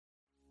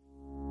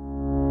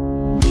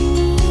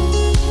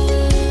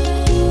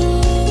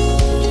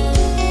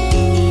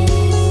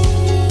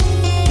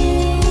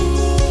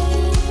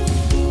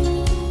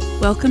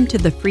Welcome to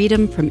the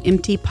Freedom from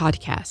Empty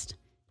podcast,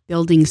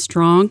 building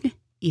strong,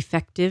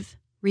 effective,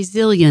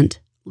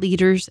 resilient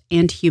leaders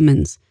and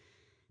humans.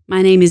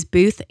 My name is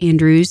Booth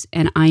Andrews,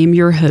 and I am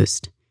your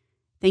host.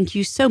 Thank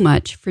you so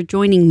much for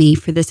joining me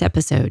for this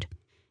episode.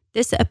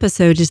 This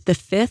episode is the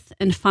fifth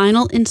and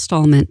final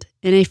installment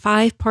in a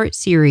 5-part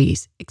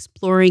series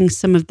exploring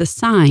some of the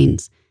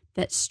signs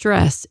that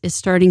stress is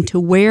starting to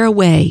wear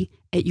away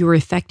at your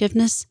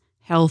effectiveness,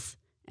 health,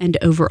 and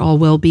overall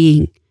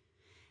well-being.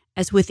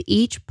 As with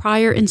each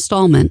prior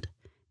installment,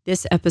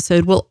 this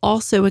episode will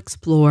also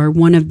explore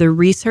one of the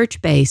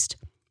research-based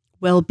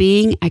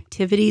well-being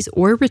activities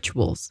or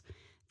rituals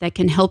that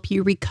can help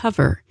you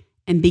recover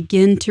and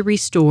begin to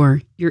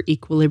restore your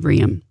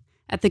equilibrium.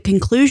 At the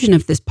conclusion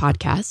of this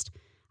podcast,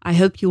 I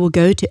hope you will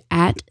go to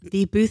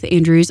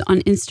 @TheBoothAndrews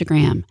on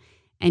Instagram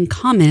and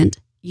comment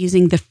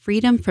using the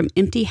Freedom from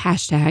Empty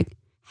hashtag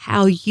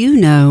how you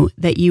know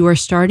that you are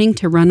starting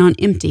to run on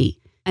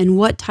empty and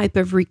what type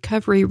of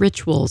recovery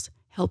rituals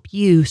help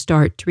you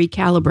start to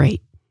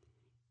recalibrate.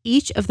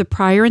 Each of the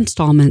prior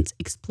installments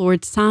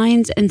explored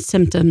signs and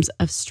symptoms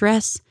of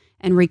stress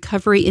and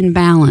recovery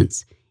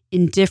imbalance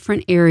in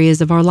different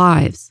areas of our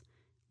lives: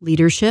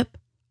 leadership,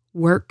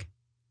 work,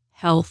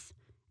 health,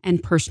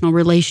 and personal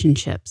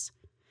relationships.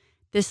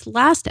 This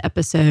last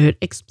episode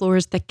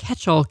explores the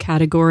catch-all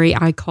category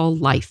I call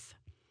life.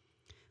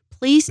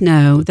 Please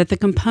know that the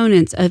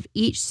components of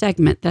each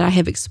segment that I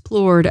have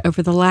explored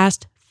over the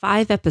last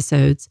 5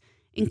 episodes,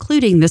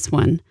 including this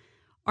one,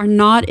 are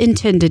not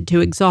intended to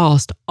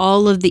exhaust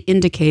all of the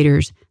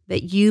indicators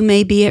that you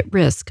may be at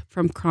risk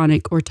from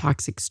chronic or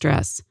toxic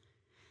stress.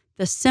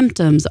 The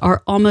symptoms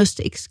are almost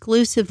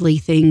exclusively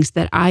things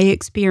that I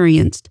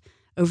experienced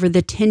over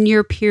the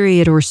 10-year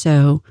period or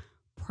so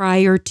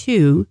prior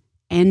to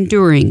and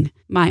during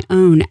my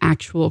own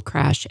actual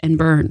crash and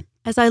burn.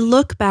 As I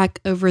look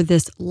back over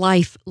this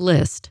life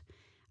list,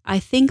 I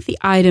think the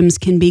items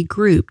can be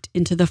grouped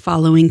into the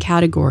following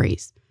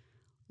categories: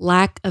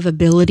 lack of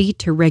ability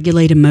to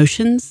regulate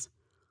emotions,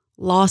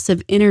 loss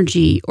of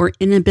energy or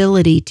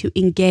inability to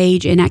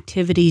engage in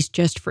activities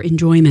just for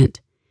enjoyment,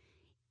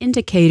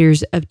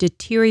 indicators of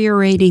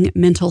deteriorating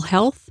mental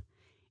health,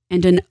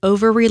 and an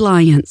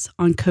over-reliance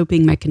on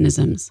coping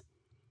mechanisms.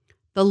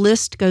 The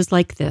list goes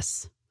like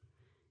this: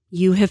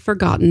 you have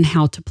forgotten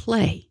how to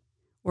play,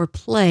 or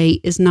play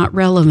is not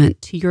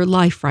relevant to your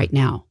life right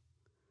now.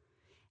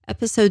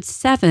 Episode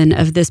 7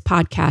 of this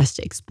podcast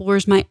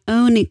explores my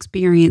own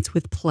experience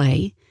with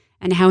play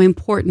and how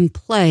important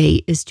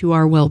play is to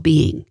our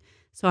well-being,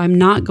 so I'm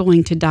not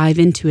going to dive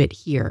into it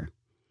here.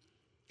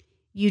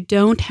 You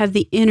don't have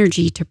the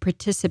energy to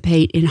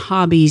participate in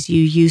hobbies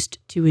you used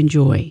to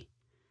enjoy.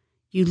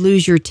 You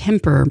lose your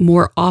temper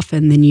more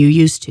often than you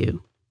used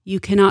to.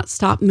 You cannot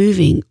stop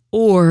moving,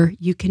 or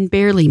you can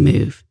barely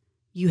move.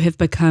 You have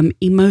become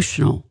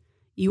emotional.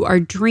 You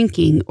are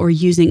drinking or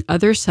using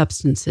other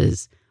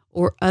substances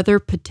or other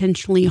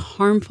potentially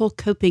harmful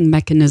coping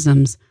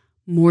mechanisms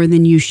more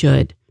than you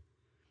should.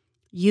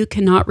 You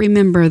cannot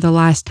remember the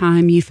last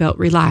time you felt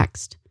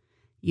relaxed.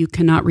 You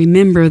cannot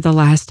remember the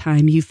last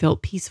time you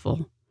felt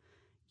peaceful.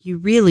 You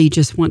really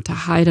just want to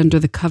hide under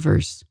the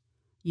covers.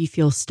 You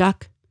feel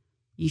stuck.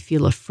 You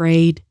feel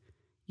afraid.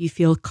 You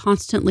feel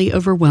constantly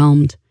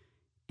overwhelmed,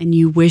 and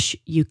you wish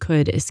you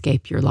could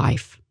escape your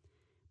life.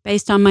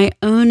 Based on my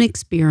own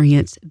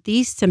experience,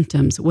 these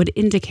symptoms would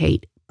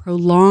indicate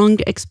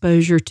prolonged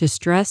exposure to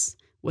stress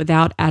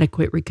without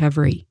adequate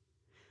recovery.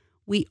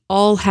 We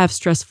all have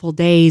stressful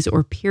days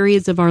or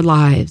periods of our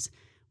lives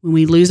when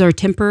we lose our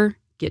temper,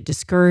 get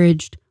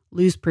discouraged,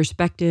 lose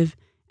perspective,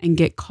 and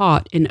get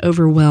caught in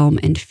overwhelm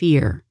and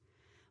fear.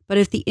 But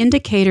if the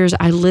indicators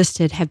I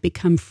listed have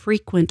become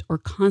frequent or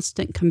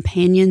constant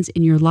companions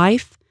in your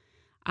life,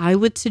 I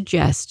would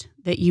suggest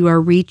that you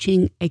are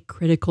reaching a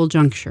critical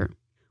juncture.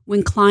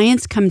 When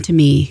clients come to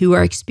me who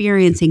are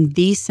experiencing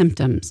these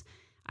symptoms,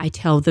 I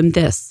tell them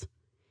this: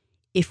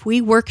 if we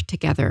work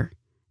together,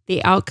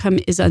 the outcome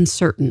is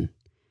uncertain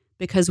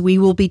because we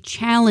will be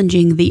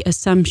challenging the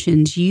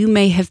assumptions you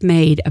may have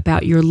made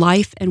about your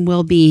life and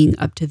well-being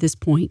up to this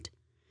point,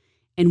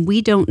 and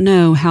we don't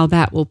know how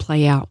that will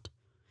play out.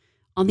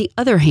 On the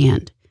other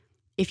hand,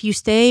 if you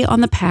stay on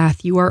the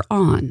path you are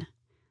on,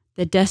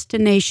 the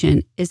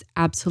destination is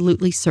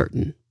absolutely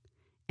certain,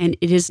 and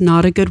it is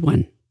not a good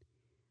one.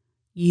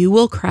 You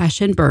will crash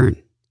and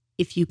burn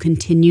if you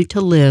continue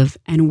to live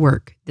and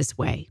work this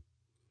way.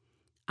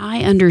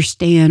 I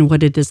understand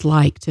what it is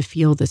like to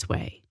feel this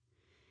way.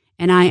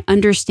 And I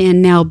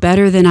understand now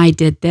better than I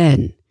did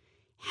then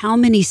how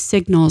many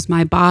signals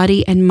my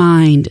body and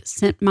mind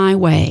sent my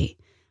way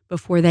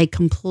before they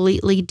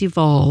completely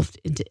devolved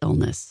into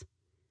illness.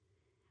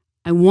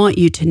 I want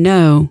you to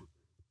know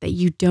that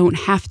you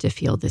don't have to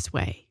feel this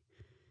way,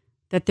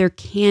 that there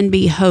can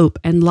be hope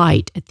and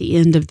light at the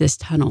end of this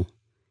tunnel.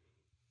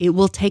 It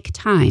will take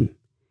time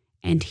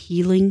and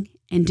healing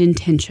and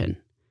intention,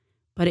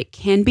 but it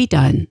can be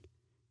done,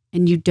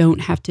 and you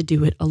don't have to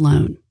do it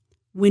alone.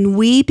 When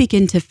we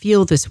begin to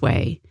feel this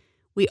way,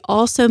 we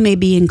also may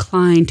be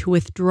inclined to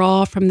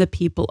withdraw from the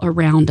people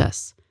around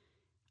us.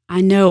 I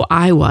know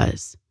I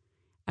was.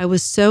 I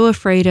was so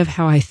afraid of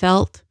how I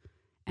felt,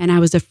 and I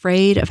was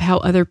afraid of how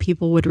other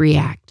people would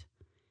react.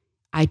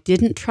 I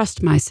didn't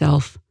trust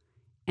myself,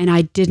 and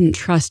I didn't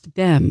trust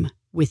them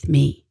with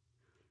me.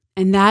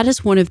 And that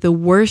is one of the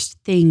worst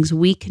things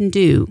we can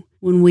do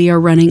when we are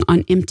running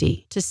on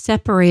empty, to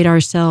separate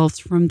ourselves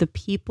from the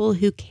people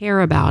who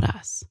care about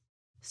us.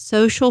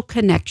 Social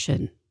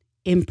connection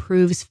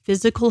improves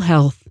physical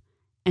health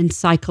and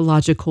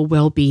psychological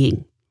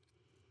well-being.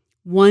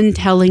 One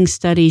telling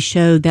study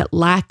showed that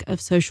lack of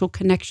social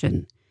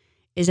connection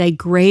is a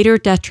greater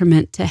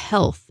detriment to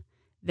health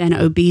than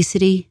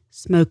obesity,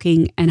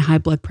 smoking, and high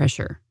blood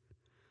pressure.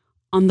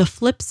 On the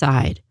flip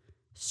side,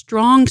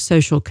 strong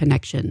social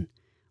connection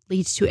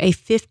leads to a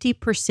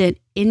 50%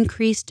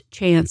 increased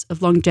chance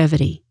of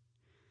longevity.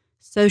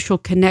 Social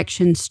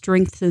connection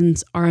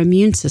strengthens our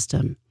immune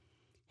system,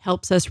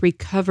 helps us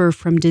recover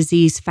from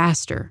disease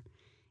faster,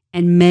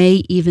 and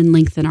may even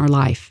lengthen our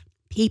life.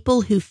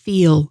 People who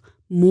feel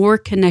more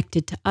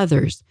connected to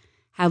others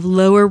have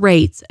lower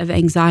rates of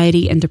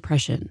anxiety and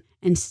depression,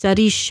 and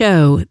studies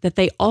show that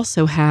they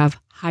also have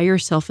higher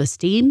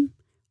self-esteem,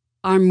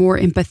 are more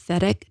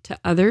empathetic to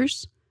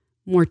others,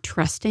 more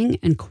trusting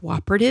and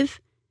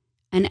cooperative,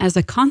 and as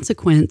a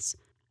consequence,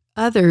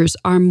 others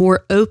are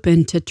more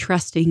open to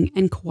trusting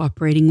and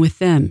cooperating with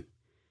them.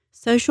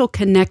 Social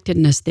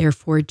connectedness,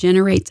 therefore,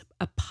 generates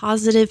a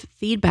positive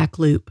feedback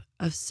loop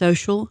of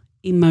social,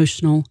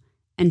 emotional,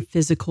 and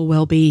physical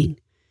well-being.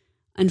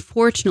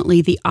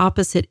 Unfortunately, the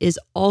opposite is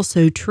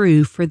also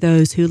true for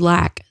those who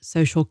lack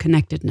social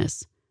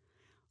connectedness.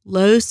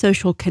 Low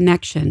social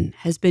connection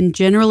has been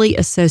generally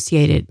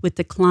associated with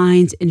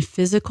declines in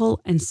physical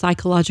and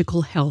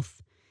psychological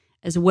health,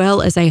 as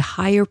well as a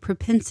higher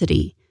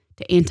propensity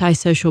to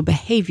antisocial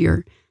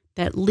behavior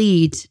that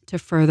leads to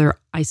further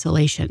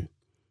isolation.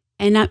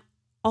 And I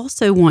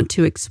also want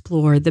to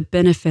explore the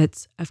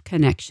benefits of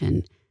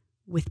connection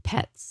with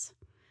pets.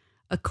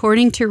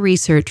 According to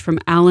research from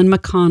Alan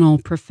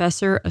McConnell,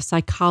 professor of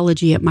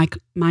psychology at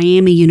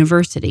Miami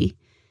University,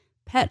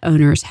 pet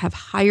owners have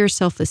higher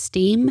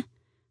self-esteem,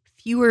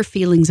 fewer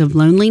feelings of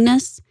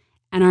loneliness,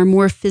 and are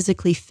more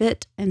physically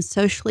fit and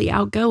socially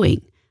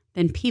outgoing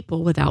than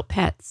people without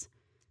pets.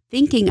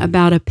 Thinking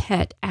about a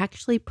pet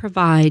actually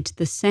provides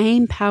the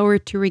same power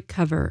to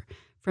recover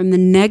from the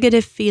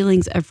negative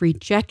feelings of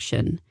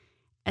rejection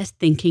as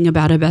thinking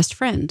about a best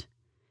friend.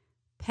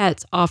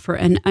 Pets offer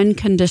an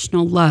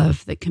unconditional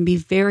love that can be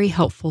very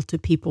helpful to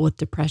people with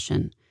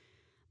depression.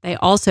 They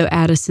also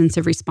add a sense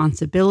of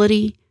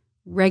responsibility,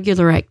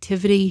 regular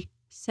activity,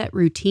 set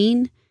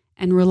routine,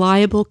 and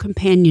reliable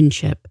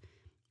companionship,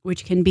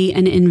 which can be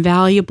an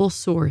invaluable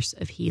source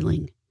of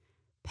healing.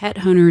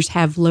 Pet owners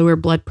have lower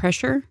blood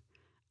pressure,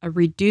 a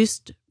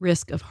reduced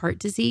risk of heart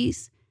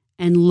disease,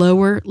 and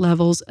lower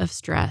levels of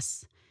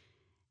stress.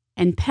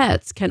 And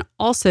pets can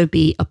also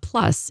be a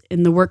plus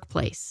in the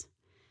workplace.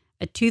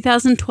 A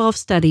 2012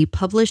 study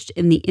published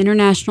in the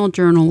International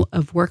Journal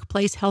of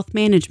Workplace Health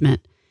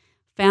Management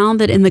found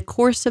that in the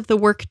course of the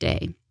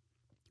workday,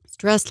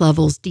 stress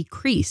levels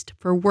decreased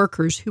for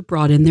workers who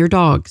brought in their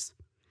dogs.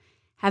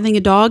 Having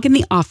a dog in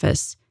the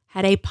office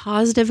had a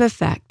positive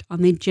effect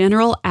on the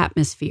general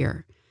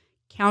atmosphere,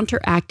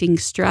 counteracting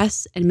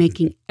stress and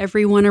making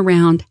everyone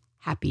around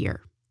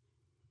happier.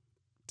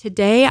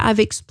 Today, I've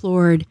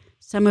explored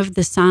some of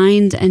the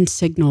signs and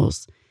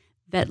signals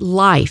that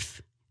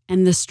life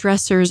and the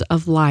stressors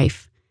of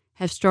life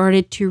have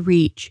started to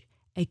reach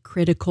a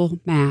critical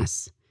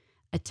mass,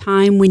 a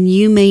time when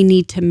you may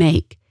need to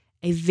make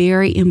a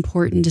very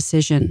important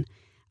decision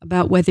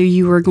about whether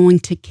you are going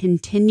to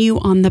continue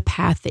on the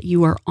path that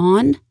you are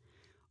on,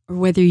 or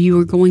whether you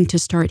are going to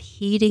start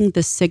heeding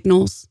the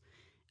signals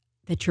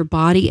that your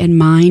body and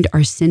mind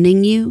are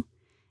sending you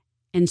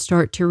and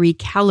start to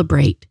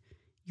recalibrate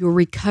your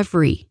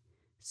recovery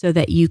so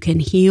that you can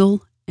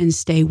heal and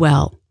stay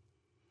well.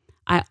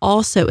 I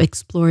also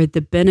explored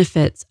the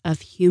benefits of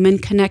human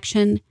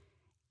connection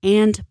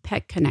and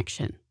pet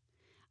connection.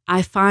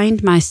 I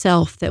find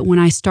myself that when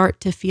I start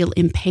to feel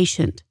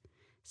impatient,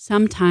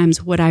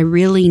 sometimes what I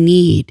really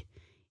need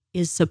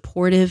is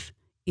supportive,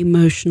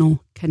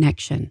 emotional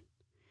connection.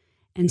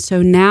 And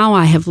so now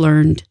I have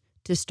learned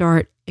to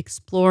start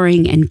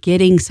exploring and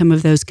getting some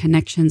of those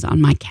connections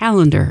on my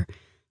calendar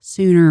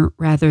sooner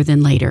rather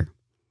than later.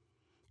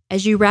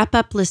 As you wrap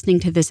up listening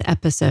to this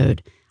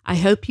episode, I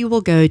hope you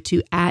will go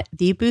to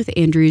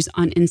 @TheBoothAndrews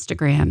on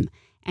Instagram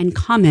and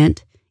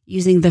comment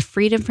using the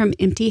Freedom from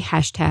Empty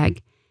hashtag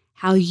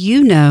how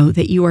you know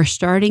that you are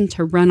starting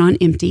to run on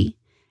empty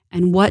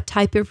and what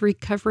type of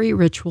recovery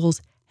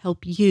rituals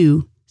help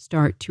you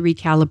start to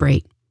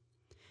recalibrate.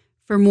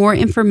 For more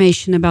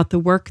information about the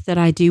work that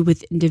I do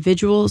with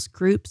individuals,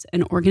 groups,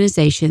 and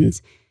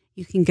organizations,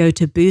 you can go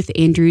to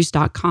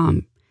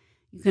boothandrews.com.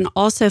 You can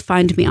also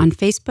find me on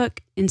Facebook,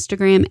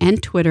 Instagram,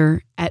 and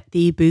Twitter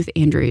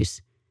 @TheBoothAndrews.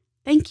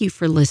 Thank you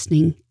for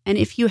listening, and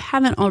if you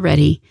haven't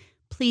already,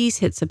 please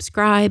hit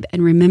subscribe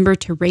and remember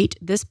to rate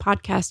this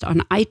podcast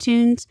on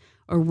iTunes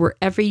or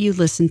wherever you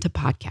listen to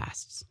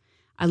podcasts.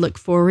 I look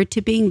forward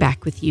to being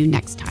back with you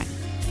next time.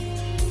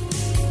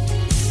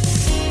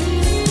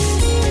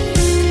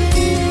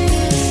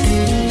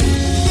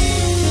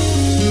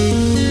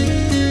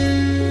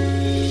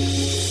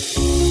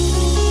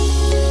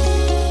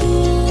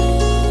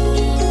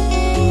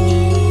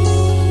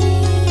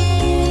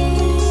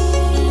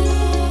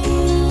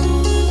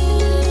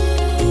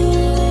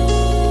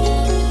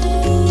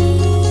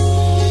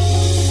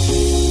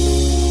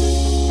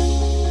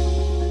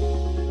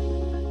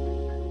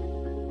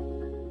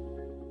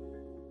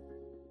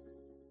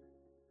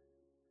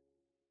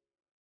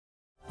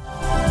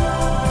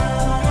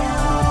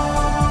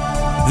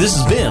 This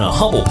has been a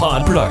Humble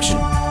Pod production.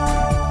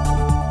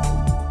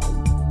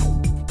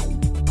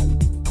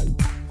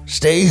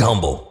 Stay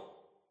humble.